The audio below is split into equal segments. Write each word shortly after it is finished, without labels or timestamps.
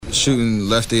shooting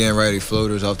lefty and righty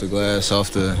floaters off the glass,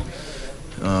 off the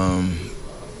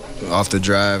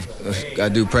drive. I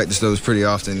do practice those pretty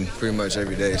often, pretty much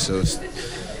every day. So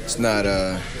it's not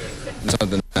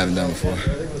something I haven't done before.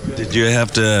 Did you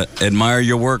have to admire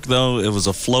your work though? It was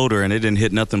a floater and it didn't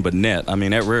hit nothing but net. I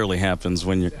mean, that rarely happens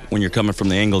when you're coming from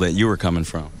the angle that you were coming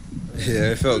from.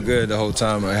 Yeah, it felt good the whole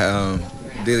time.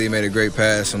 Dealey made a great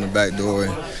pass on the back door.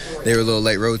 They were a little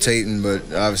late rotating, but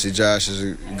obviously Josh is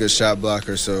a good shot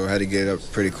blocker, so I had to get up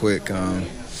pretty quick.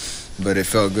 But it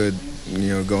felt good,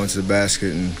 going to the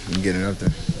basket and getting up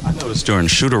there. I noticed during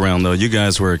shoot-around, though, you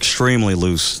guys were extremely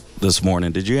loose this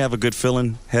morning. Did you have a good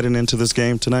feeling heading into this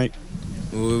game tonight?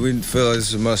 Well, we feel like this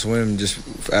is a must-win just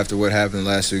after what happened the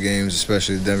last two games,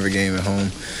 especially the Denver game at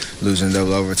home, losing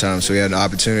double overtime. So we had an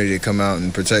opportunity to come out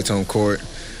and protect home court.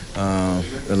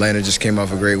 Atlanta just came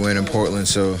off a great win in Portland,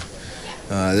 so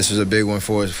this was a big one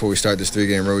for us before we start this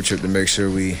 3-game road trip to make sure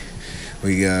we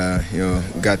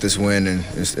got this win and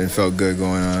felt good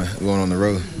going on the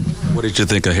road. What did you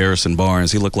think of Harrison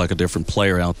Barnes? He looked like a different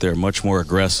player out there, much more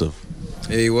aggressive.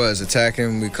 Yeah, he was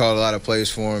attacking. We called a lot of plays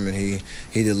for him, and he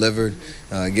delivered.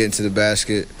 Getting to the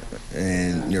basket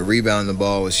and rebounding the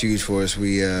ball was huge for us.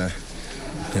 We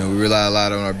rely a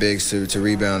lot on our bigs to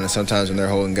rebound, and sometimes when they're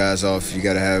holding guys off, you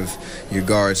got to have your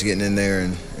guards getting in there,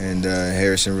 and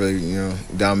Harrison really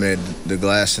dominated the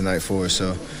glass tonight for us.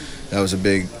 So that was a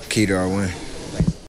big key to our win.